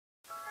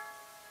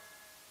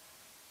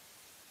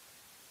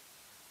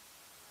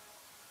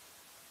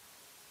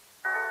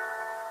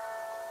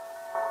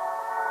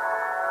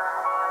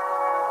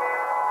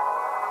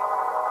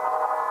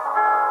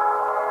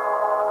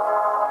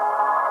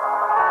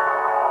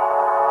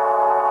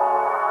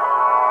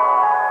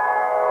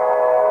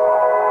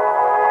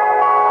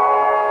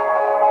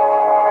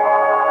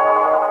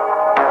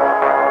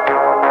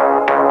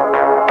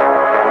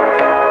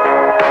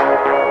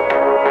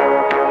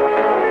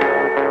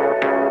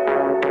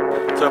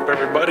What's up,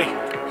 everybody?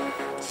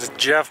 This is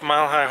Jeff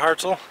Mile High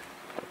Hartzell,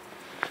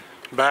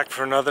 back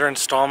for another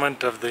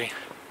installment of the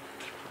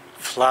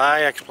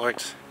fly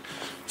exploits.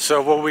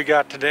 So what we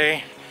got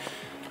today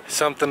is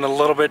something a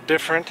little bit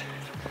different.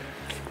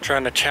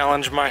 Trying to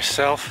challenge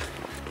myself.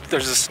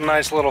 There's this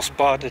nice little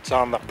spot. It's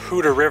on the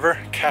Poudre River,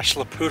 Cache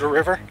La Poudre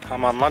River.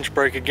 I'm on lunch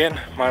break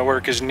again. My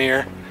work is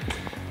near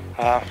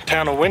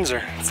town of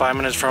Windsor. 5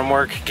 minutes from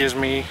work gives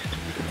me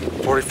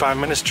 45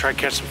 minutes to try to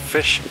catch some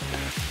fish.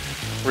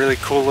 Really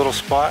cool little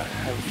spot.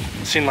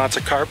 I've seen lots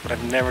of carp, but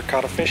I've never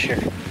caught a fish here.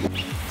 So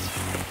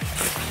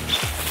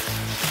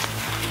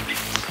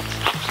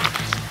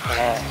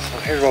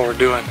here's what we're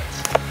doing.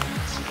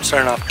 I'm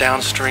starting off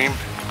downstream,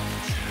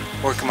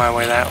 working my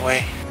way that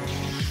way.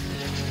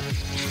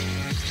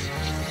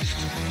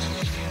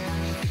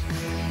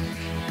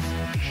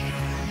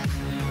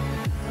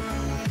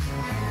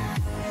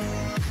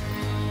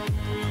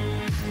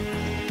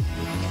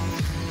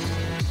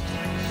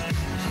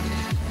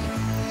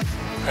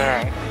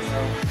 Alright,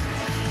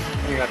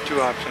 so we got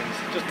two options.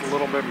 Just a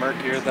little bit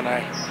murkier than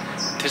I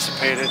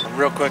anticipated.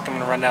 Real quick, I'm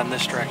going to run down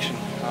this direction.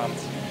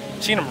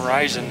 Seen them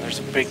rising. There's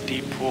a big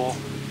deep pool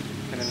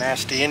and a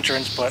nasty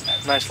entrance, but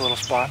nice little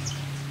spot.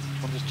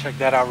 We'll just check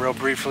that out real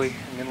briefly,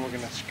 and then we're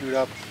going to scoot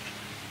up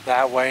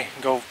that way,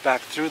 go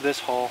back through this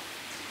hole,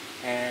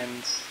 and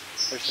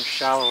there's some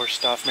shallower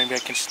stuff. Maybe I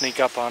can sneak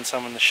up on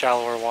some in the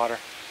shallower water.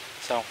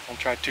 So I'll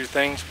try two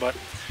things, but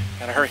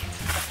gotta hurry.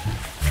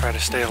 Try to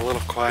stay a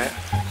little quiet,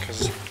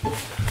 because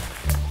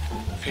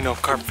if you know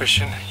carp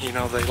fishing, you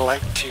know they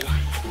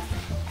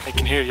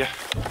can hear you.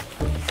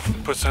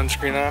 Put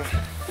sunscreen on,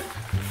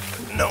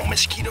 but no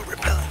mosquito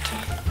repellent.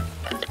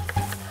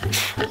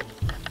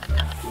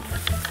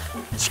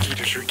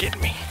 Mosquitoes are getting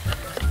me.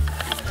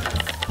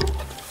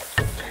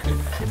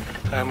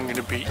 I'm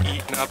gonna be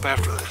eaten up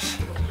after this.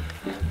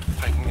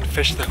 If I can get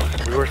fish though,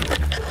 it'll be worth it.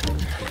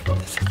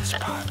 This is the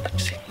spot. I've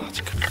seen lots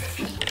of good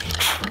fish.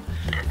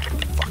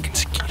 The fucking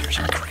mosquitoes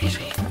are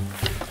crazy.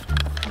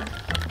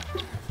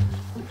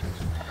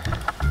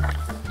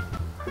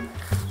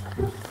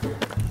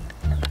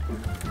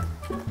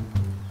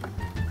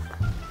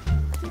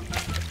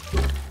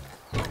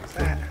 What's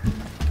that?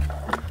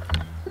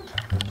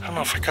 I don't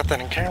know if I got that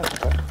in camera,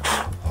 but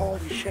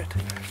holy shit.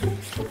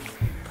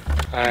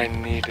 I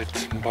needed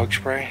some bug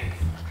spray.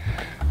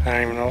 I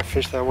don't even know what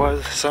fish that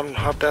was. Something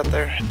hopped out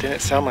there. It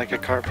didn't sound like a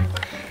carp.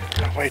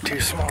 Way too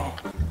small.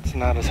 It's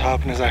not as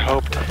hopping as I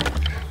hoped.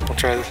 We'll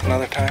try this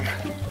another time.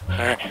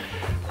 Alright.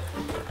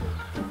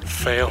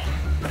 Fail.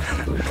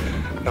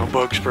 No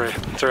bug spray.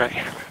 That's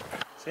alright.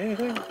 See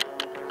anything?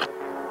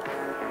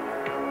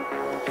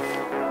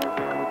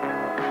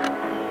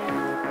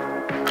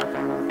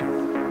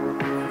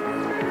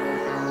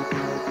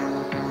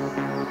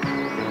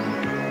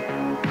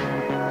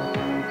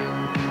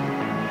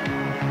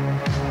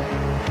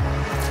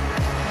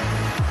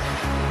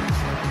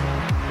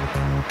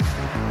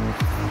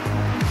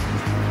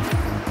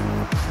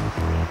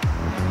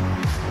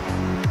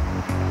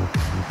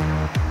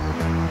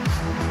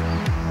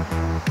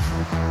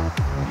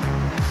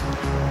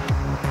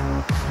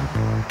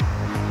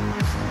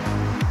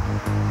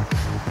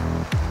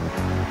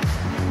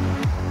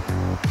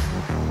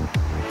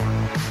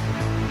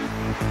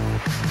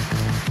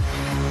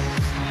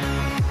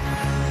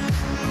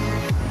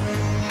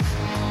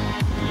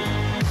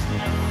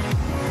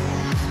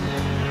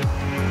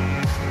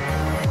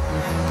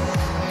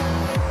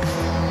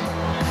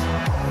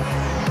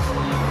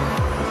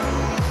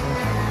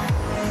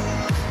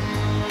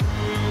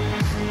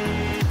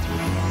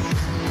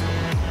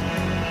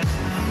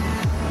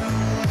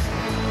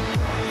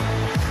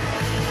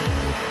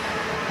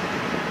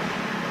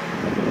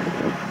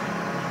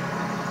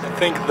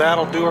 I think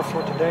that'll do it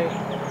for today.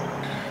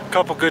 A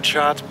couple good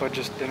shots, but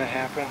just didn't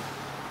happen.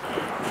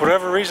 For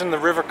whatever reason, the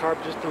river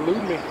carp just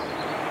eluded me.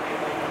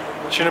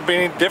 Shouldn't be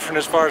any different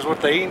as far as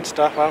what they eat and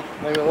stuff. Well,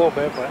 maybe a little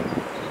bit, but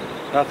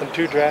nothing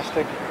too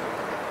drastic.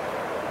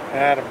 I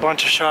had a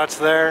bunch of shots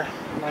there.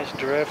 Nice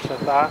drifts, I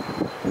thought.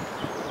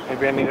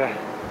 Maybe I need to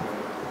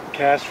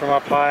cast from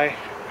up high,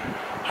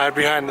 hide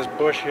behind this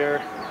bush here,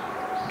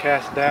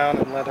 cast down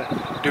and let it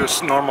do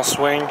a normal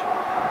swing.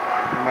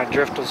 My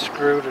drift was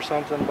screwed or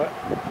something, but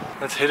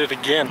let's hit it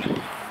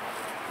again.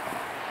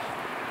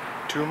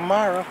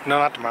 Tomorrow. No,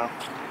 not tomorrow.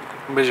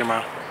 I'm busy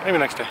tomorrow. Maybe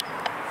next day.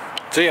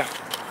 See ya.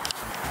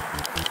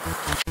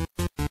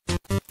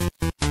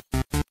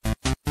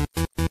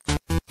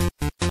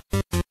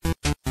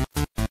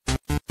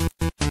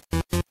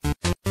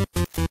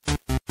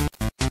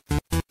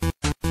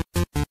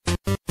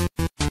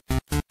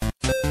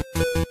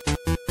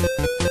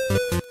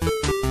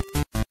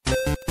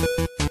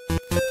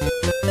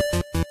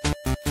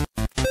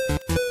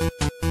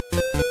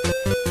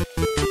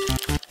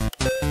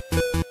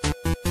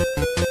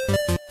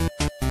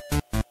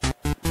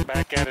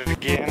 Back at it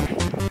again.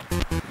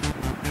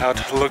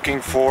 Out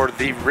looking for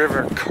the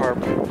river carp.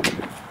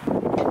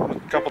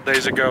 A couple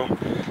days ago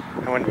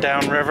I went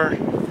downriver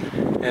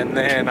and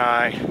then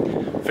I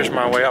fished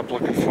my way up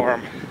looking for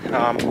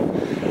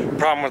them.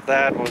 Problem with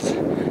that was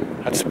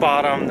I'd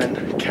spot them,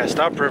 then cast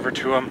upriver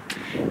to them.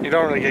 You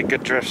don't really get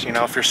good drifts, you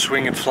know, if you're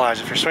swinging flies.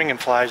 If you're swinging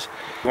flies,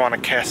 you want to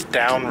cast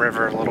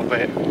downriver a little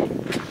bit.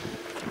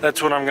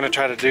 That's what I'm going to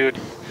try to do.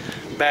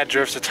 Bad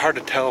drifts, it's hard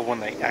to tell when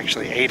they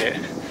actually ate it.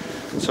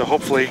 So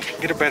hopefully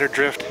get a better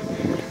drift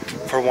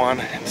for one,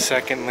 and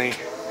secondly,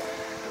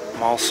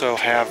 I'm also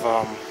have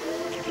a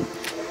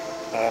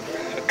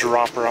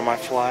dropper on my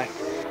fly.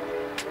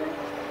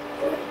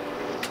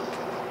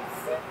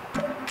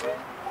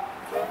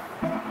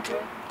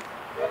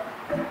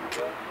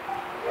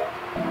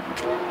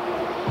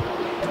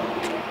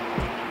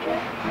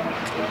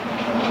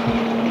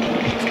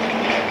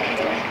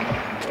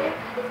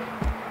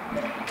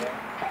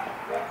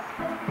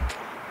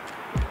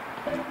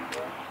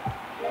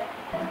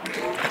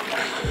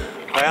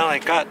 Well, I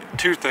got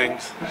two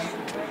things.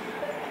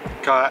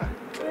 Got a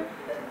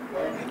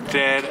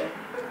dead,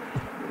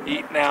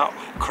 eaten out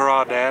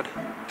crawdad,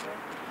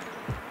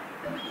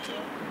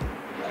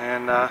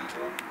 and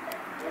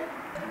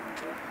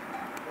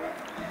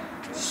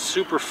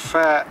super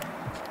fat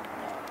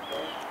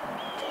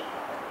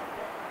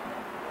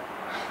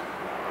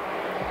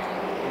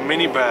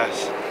mini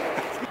bass.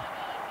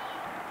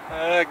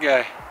 That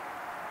guy.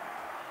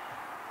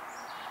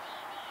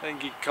 I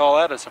think you'd call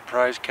that a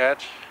surprise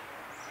catch.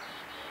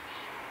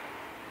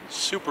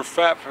 Super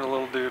fat for a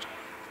little dude.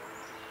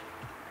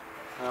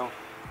 Well,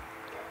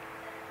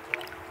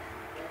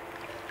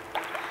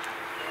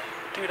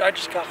 dude, I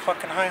just got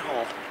fucking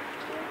high-hauled.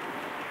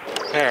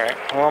 Alright,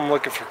 well, I'm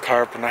looking for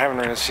carp, and I haven't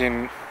really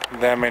seen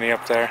that many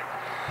up there.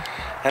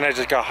 And I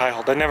just got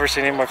high-hauled. I've never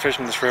seen anyone fish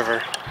in this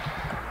river.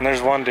 And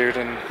there's one dude,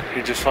 and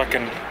he just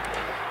fucking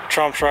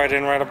trumps right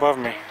in right above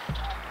me.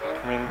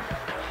 I mean,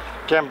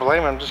 can't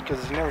blame him just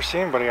because he's never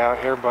seen anybody out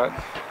here, but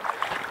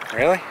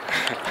really?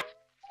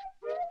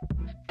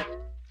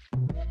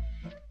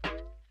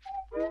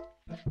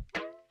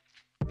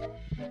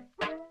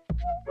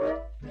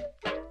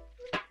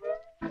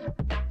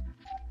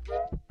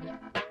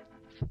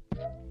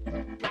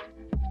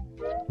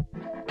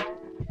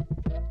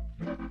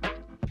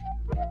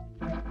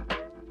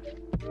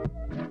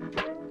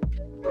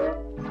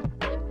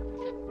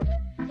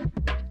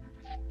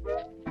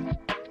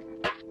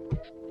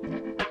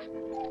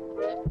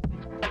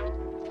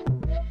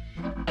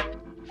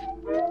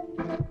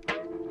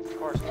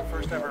 The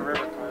first ever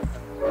river carp.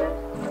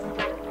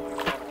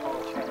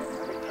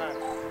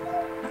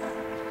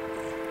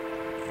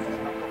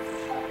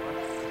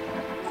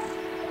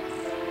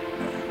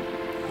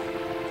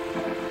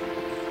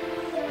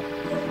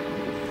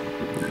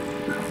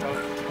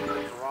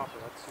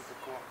 That's super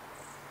cool.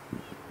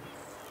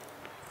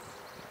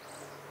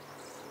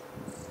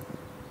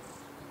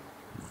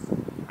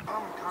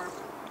 Carp.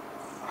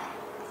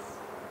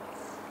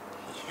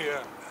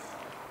 Yeah,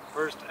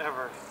 first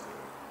ever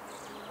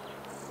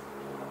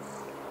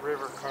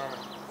river carp.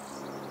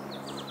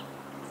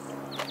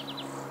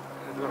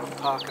 That's what I'm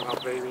talking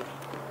about, baby.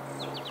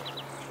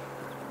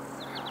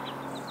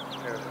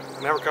 Yeah, I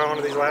never caught one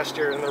of these last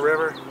year in the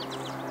river,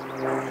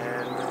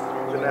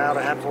 and been out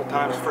a handful of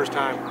times. First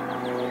time.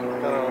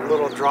 Got a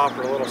little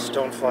dropper, a little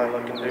stonefly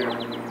looking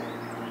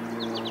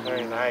dude.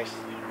 Very nice.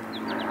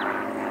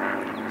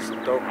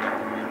 Stoked.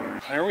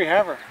 There we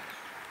have her.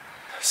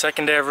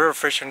 Second day of river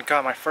fishing,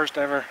 caught my first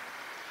ever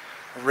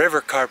river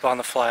carp on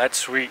the fly. That's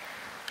sweet.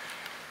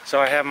 So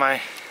I have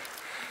my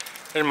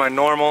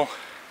normal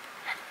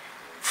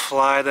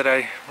fly that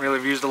I really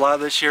have used a lot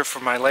this year for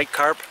my lake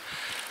carp.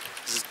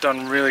 This has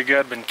done really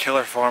good, been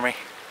killer for me.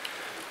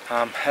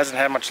 Hasn't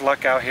had much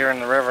luck out here in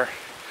the river.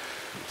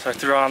 So I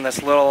threw on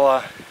this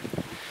little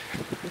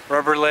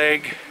rubber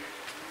leg,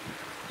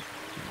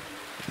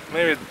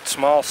 maybe a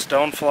small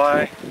stone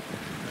fly.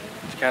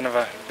 It's kind of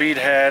a bead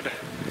head,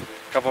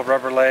 a couple of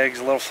rubber legs,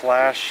 a little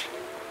flash,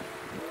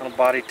 little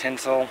body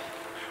tinsel,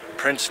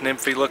 Prince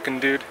Nymphy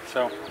looking dude.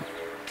 So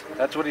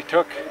that's what he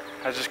took.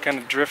 I was just kind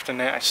of drifting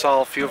it. I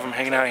saw a few of them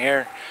hanging out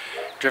here,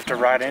 drifted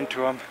right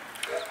into them.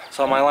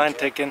 Saw my line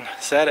taken,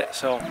 set it.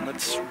 So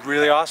that's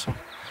really awesome.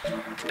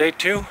 Day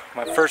 2,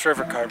 my first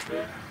river carp.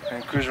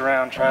 And cruise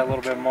around, try a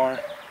little bit more.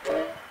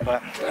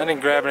 But I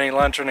didn't grab any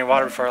lunch or any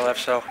water before I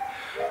left, so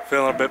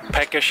feeling a bit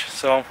peckish.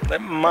 So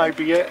that might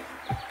be it.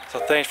 So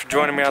thanks for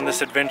joining me on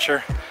this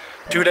adventure.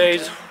 2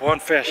 days, 1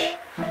 fish.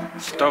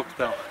 Stoked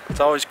though. It's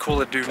always cool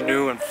to do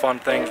new and fun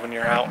things when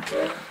you're out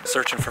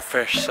searching for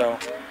fish. So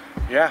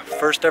yeah,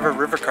 first ever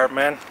river carp,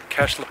 man.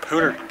 Cache La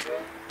Poudre.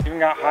 Even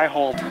got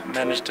high-hauled,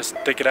 managed to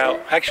stick it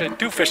out. Actually,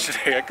 2 fish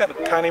today. I got a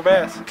tiny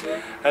bass.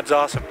 That's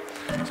awesome.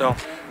 So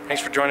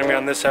thanks for joining me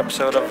on this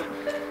episode of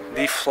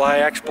The Fly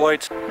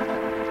Exploits.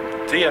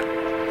 See ya.